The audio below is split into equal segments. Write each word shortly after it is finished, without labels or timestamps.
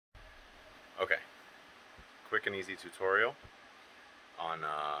quick and easy tutorial on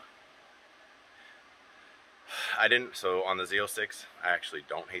so on the Z06, I actually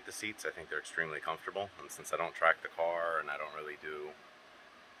don't hate the seats. I think they're extremely comfortable, and since I don't track the car and I don't really do,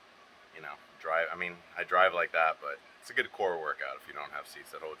 you know, drive, I mean, I drive like that, but it's a good core workout if you don't have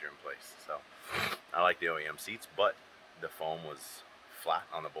seats that hold you in place. So I like the OEM seats, but the foam was flat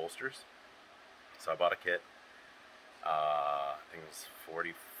on the bolsters, so I bought a kit. I think it was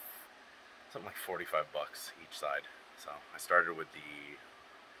something like 45 bucks each side. So I started with the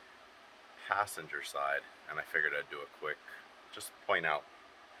passenger side, and I figured I'd do a quick, just point out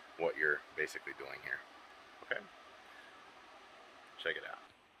what you're basically doing here. Okay? Check it out.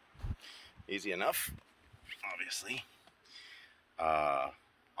 Easy enough, obviously.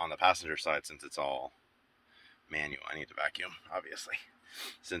 On the passenger side, since it's all manual, I need to vacuum, obviously.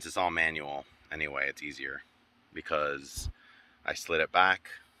 Since it's all manual, anyway, it's easier because I slid it back,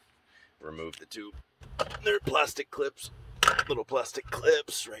 removed the two, they're plastic clips, little plastic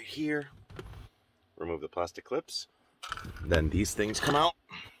clips right here. Remove the plastic clips. Then these things come out,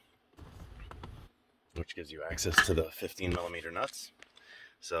 which gives you access to the 15mm nuts.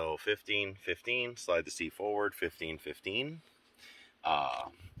 So 15, 15, slide the seat forward, 15, 15.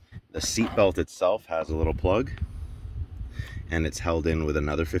 The seat belt itself has a little plug, and it's held in with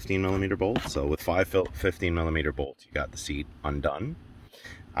another 15mm bolt. So with 5 15mm bolts, you got the seat undone.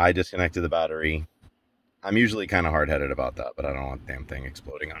 I disconnected the battery. I'm usually kind of hard-headed about that, but I don't want the damn thing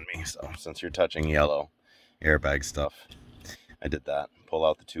exploding on me. So since you're touching yellow airbag stuff, I did that. Pull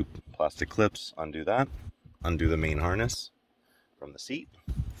out the two plastic clips, undo that, undo the main harness from the seat,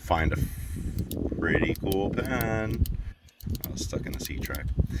 find a pretty cool pen. I was stuck in the seat track.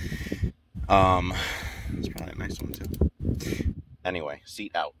 It's probably a nice one too. Anyway,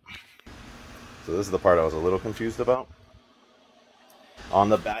 seat out. So this is the part I was a little confused about. On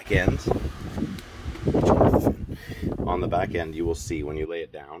the back end, you will see when you lay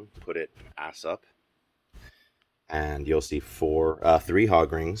it down, put it ass up, and you'll see 3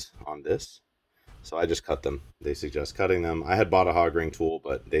 hog rings on this. So I just cut them. They suggest cutting them. I had bought a hog ring tool,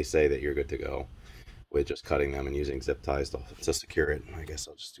 but they say that you're good to go with just cutting them and using zip ties to secure it. I guess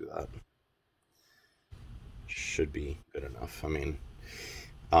I'll just do that. Should be good enough. I mean,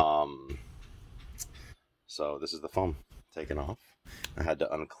 so this is the foam taken off. I had to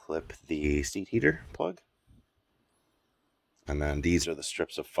unclip the seat heater plug. And then these are the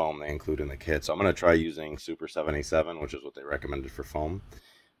strips of foam they include in the kit. So I'm going to try using Super 77, which is what they recommended for foam,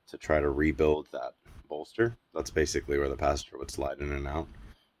 to try to rebuild that bolster. That's basically where the passenger would slide in and out.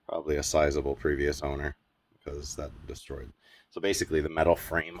 Probably a sizable previous owner, because that destroyed. So basically the metal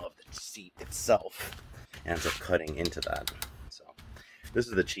frame of the seat itself ends up cutting into that. So this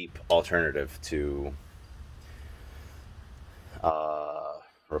is the cheap alternative to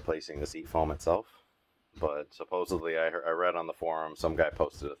replacing the seat foam itself. But supposedly I read on the forum, some guy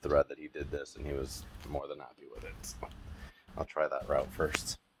posted a thread that he did this and he was more than happy with it. So I'll try that route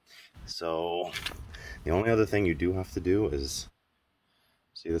first. So the only other thing you do have to do is,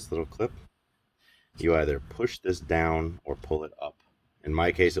 see this little clip? You either push this down or pull it up. In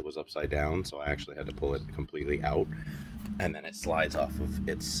my case, it was upside down, so I actually had to pull it completely out, and then it slides off of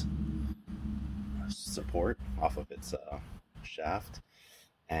its support, off of its shaft.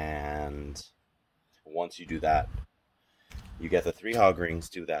 And once you do that, you get the 3 hog rings.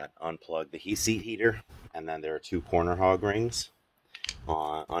 Do that, unplug the seat heater, and then there are 2 corner hog rings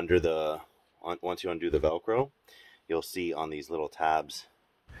once you undo the Velcro. You'll see on these little tabs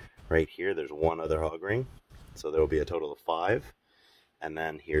right here, there's 1 other hog ring, so there will be a total of 5. And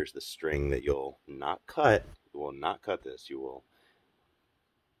then here's the string that you'll not cut. You will not cut this. You will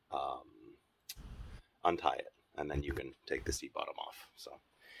untie it, and then you can take the seat bottom off. So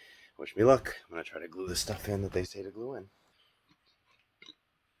wish me luck. I'm going to try to glue the stuff in that they say to glue in.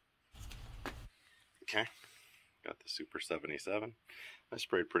 Okay, got the Super 77. I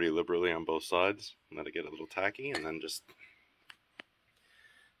sprayed pretty liberally on both sides. Let it get a little tacky, and then just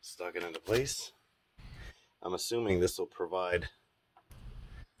stuck it into place. I'm assuming this will provide,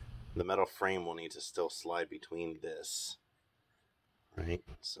 the metal frame will need to still slide between this, right?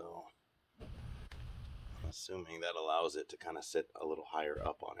 So I'm assuming that allows it to kind of sit a little higher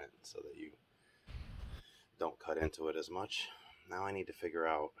up on it so that you don't cut into it as much. Now I need to figure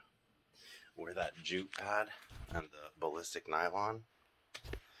out where that jute pad and the ballistic nylon.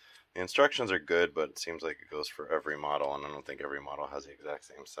 The instructions are good, but it seems like it goes for every model, and I don't think every model has the exact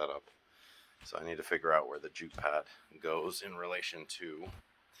same setup. So I need to figure out where the jute pad goes in relation to,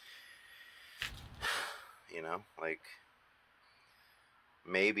 you know, like,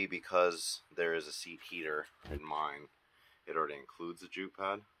 maybe because there is a seat heater in mine, it already includes the jute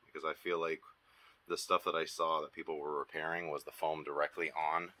pad, because I feel like the stuff that I saw that people were repairing was the foam directly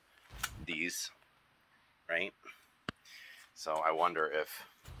on these, right? So I wonder if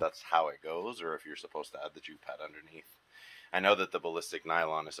that's how it goes, or if you're supposed to add the jute pad underneath. I know that the ballistic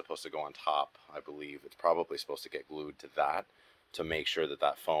nylon is supposed to go on top, I believe. It's probably supposed to get glued to that to make sure that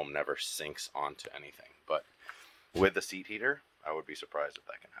that foam never sinks onto anything. But with the seat heater, I would be surprised if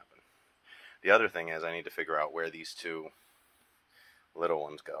that can happen. The other thing is I need to figure out where these two little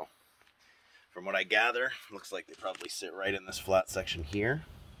ones go. From what I gather, looks like they probably sit right in this flat section here.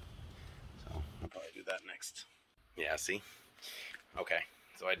 So I'll probably do that next. Yeah, see? Okay,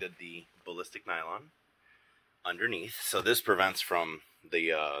 so I did the ballistic nylon underneath. So this prevents from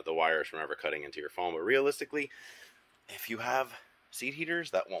the wires from ever cutting into your foam. But realistically, if you have seat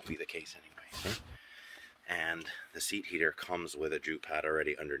heaters, that won't be the case anyway. See? And the seat heater comes with a jute pad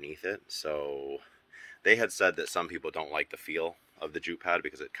already underneath it. So they had said that some people don't like the feel of the jute pad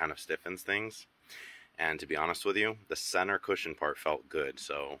because it kind of stiffens things. And to be honest with you, the center cushion part felt good.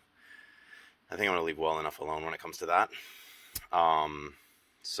 So I think I'm going to leave well enough alone when it comes to that.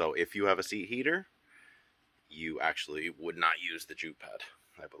 So if you have a seat heater, you actually would not use the jute pad,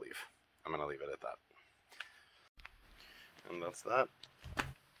 I believe. I'm going to leave it at that. And that's that.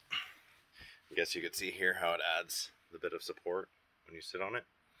 I guess you could see here how it adds the bit of support when you sit on it.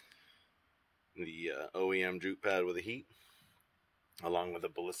 The OEM jute pad with the heat, along with the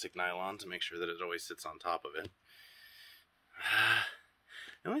ballistic nylon to make sure that it always sits on top of it.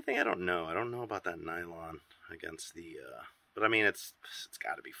 The only thing I don't know about that nylon against the, but I mean, it's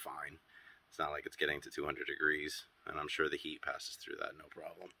got to be fine. It's not like it's getting to 200 degrees, and I'm sure the heat passes through that, no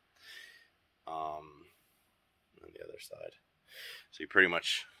problem. On the other side. So you pretty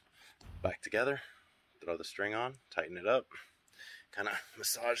much back together, throw the string on, tighten it up, kind of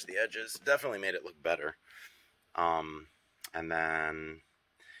massage the edges. Definitely made it look better. And then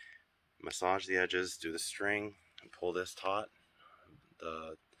massage the edges, do the string, and pull this taut,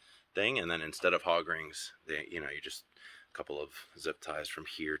 the thing, and then instead of hog rings, you just a couple of zip ties from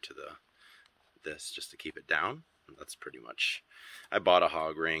here to this just to keep it down. And that's pretty much. I bought a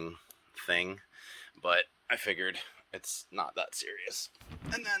hog ring thing, but I figured it's not that serious.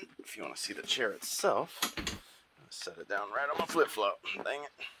 And then if you want to see the chair itself, I'm gonna set it down right on my flip-flop. Dang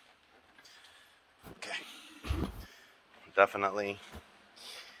it. Okay. Definitely,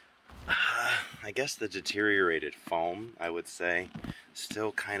 I guess the deteriorated foam, I would say,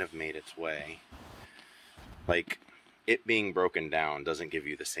 still kind of made its way. Like, it being broken down doesn't give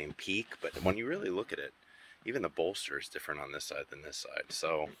you the same peak, but when you really look at it, even the bolster is different on this side than this side.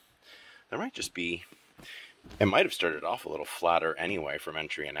 So there might just be, it might have started off a little flatter anyway from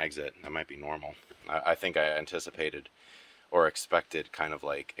entry and exit. That might be normal. I think I anticipated or expected kind of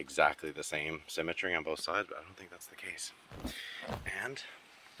like exactly the same symmetry on both sides, but I don't think that's the case. And,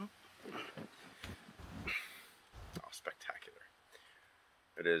 oh, spectacular.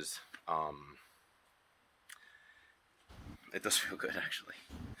 It is, it does feel good actually.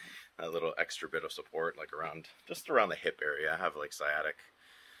 A little extra bit of support like just around the hip area. I have like sciatic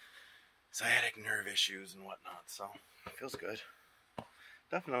nerve issues and whatnot, so it feels good.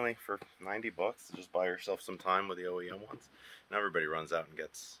 Definitely for 90 bucks to just buy yourself some time with the OEM ones. Now everybody runs out and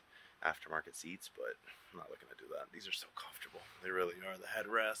gets aftermarket seats, but I'm not looking to do that. These are so comfortable. They really are. The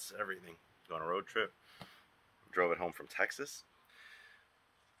headrests, everything. Go on a road trip. Drove it home from Texas.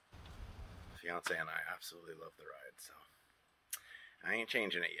 Fiance and I absolutely love the ride, so I ain't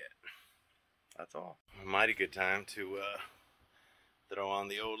changing it yet. That's all. A mighty good time to throw on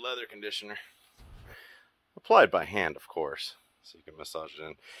the old leather conditioner. Applied by hand, of course, so you can massage it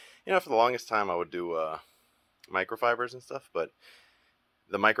in. For the longest time I would do microfibers and stuff, but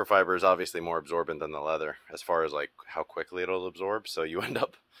the microfiber is obviously more absorbent than the leather as far as like how quickly it'll absorb, so you end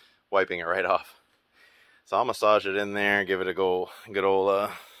up wiping it right off. So I'll massage it in there, give it a good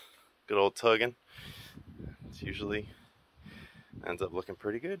old tugging. It's usually ends up looking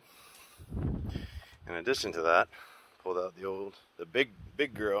pretty good. In addition to that, pulled out the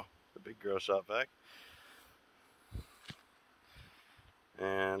big girl shop vac.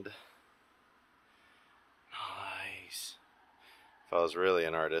 And nice. If I was really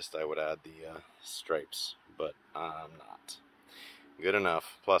an artist, I would add the stripes, but I'm not. Good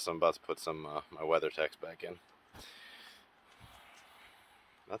enough. Plus, I'm about to put some my WeatherTechs back in.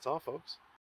 That's all, folks.